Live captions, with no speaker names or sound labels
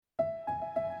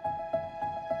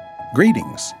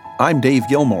Greetings, I'm Dave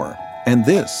Gilmore, and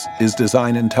this is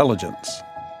Design Intelligence.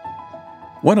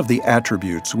 One of the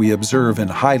attributes we observe in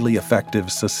highly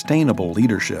effective, sustainable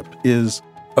leadership is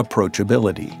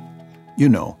approachability. You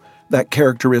know, that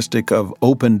characteristic of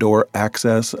open-door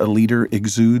access a leader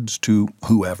exudes to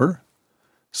whoever.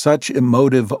 Such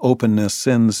emotive openness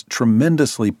sends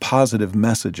tremendously positive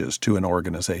messages to an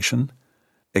organization.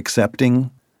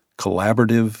 Accepting,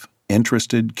 collaborative,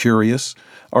 interested, curious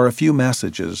are a few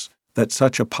messages that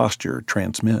such a posture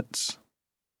transmits.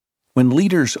 When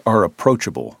leaders are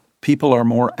approachable, people are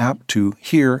more apt to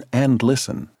hear and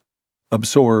listen,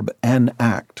 absorb and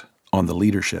act on the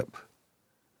leadership.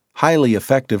 Highly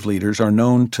effective leaders are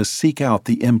known to seek out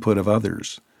the input of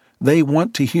others. They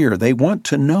want to hear, they want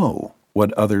to know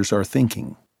what others are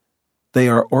thinking. They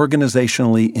are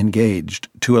organizationally engaged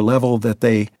to a level that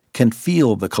they can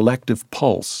feel the collective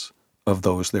pulse of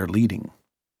those they're leading.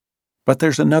 But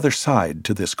there's another side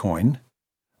to this coin.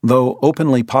 Though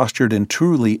openly postured and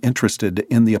truly interested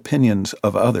in the opinions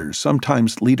of others,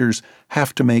 sometimes leaders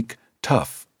have to make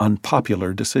tough,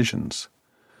 unpopular decisions.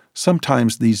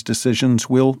 Sometimes these decisions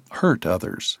will hurt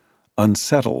others,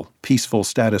 unsettle peaceful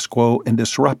status quo, and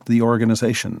disrupt the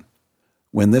organization.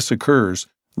 When this occurs,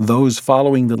 those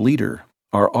following the leader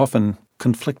are often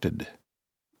conflicted.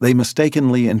 They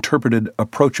mistakenly interpreted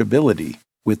approachability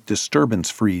with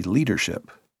disturbance-free leadership.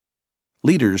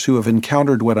 Leaders who have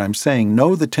encountered what I'm saying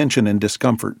know the tension and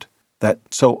discomfort that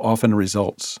so often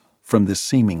results from this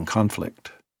seeming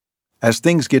conflict. As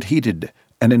things get heated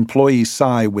and employees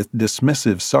sigh with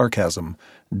dismissive sarcasm,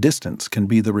 distance can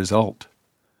be the result.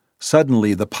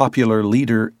 Suddenly, the popular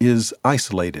leader is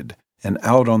isolated and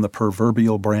out on the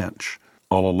proverbial branch,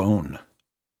 all alone.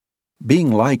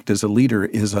 Being liked as a leader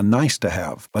is a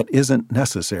nice-to-have, but isn't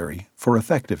necessary for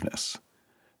effectiveness.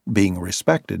 Being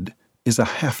respected is a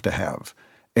have-to-have.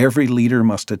 Every leader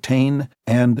must attain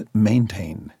and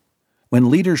maintain. When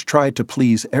leaders try to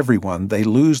please everyone, they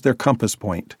lose their compass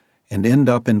point and end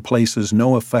up in places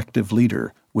no effective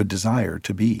leader would desire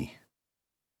to be.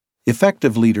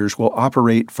 Effective leaders will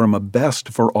operate from a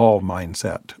best-for-all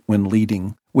mindset when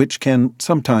leading, which can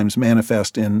sometimes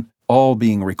manifest in all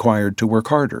being required to work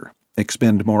harder,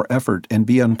 expend more effort, and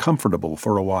be uncomfortable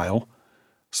for a while.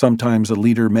 Sometimes a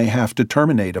leader may have to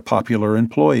terminate a popular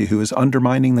employee who is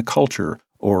undermining the culture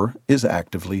or is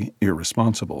actively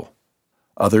irresponsible.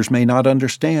 Others may not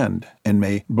understand and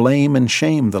may blame and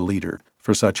shame the leader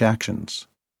for such actions.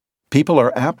 People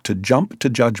are apt to jump to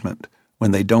judgment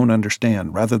when they don't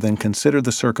understand rather than consider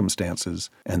the circumstances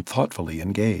and thoughtfully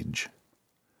engage.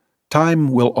 Time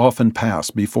will often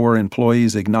pass before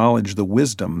employees acknowledge the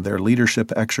wisdom their leadership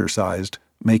exercised,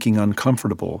 making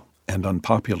uncomfortable and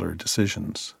unpopular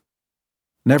decisions.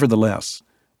 Nevertheless,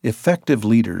 effective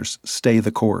leaders stay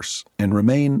the course and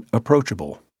remain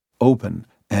approachable, open,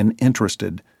 and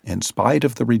interested in spite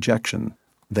of the rejection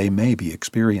they may be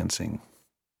experiencing.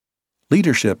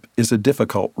 Leadership is a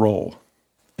difficult role.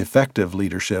 Effective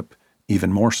leadership,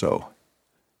 even more so.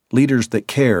 Leaders that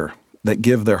care, that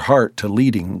give their heart to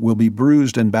leading, will be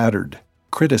bruised and battered,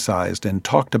 criticized and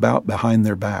talked about behind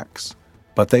their backs,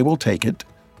 but they will take it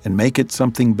and make it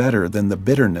something better than the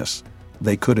bitterness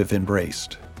they could have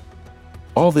embraced.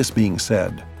 All this being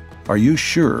said, are you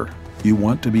sure you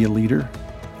want to be a leader?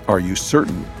 Are you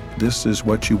certain this is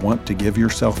what you want to give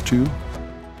yourself to?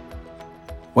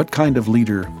 What kind of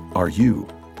leader are you?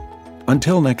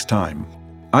 Until next time,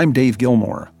 I'm Dave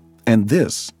Gilmore, and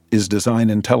this is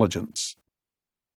Design Intelligence.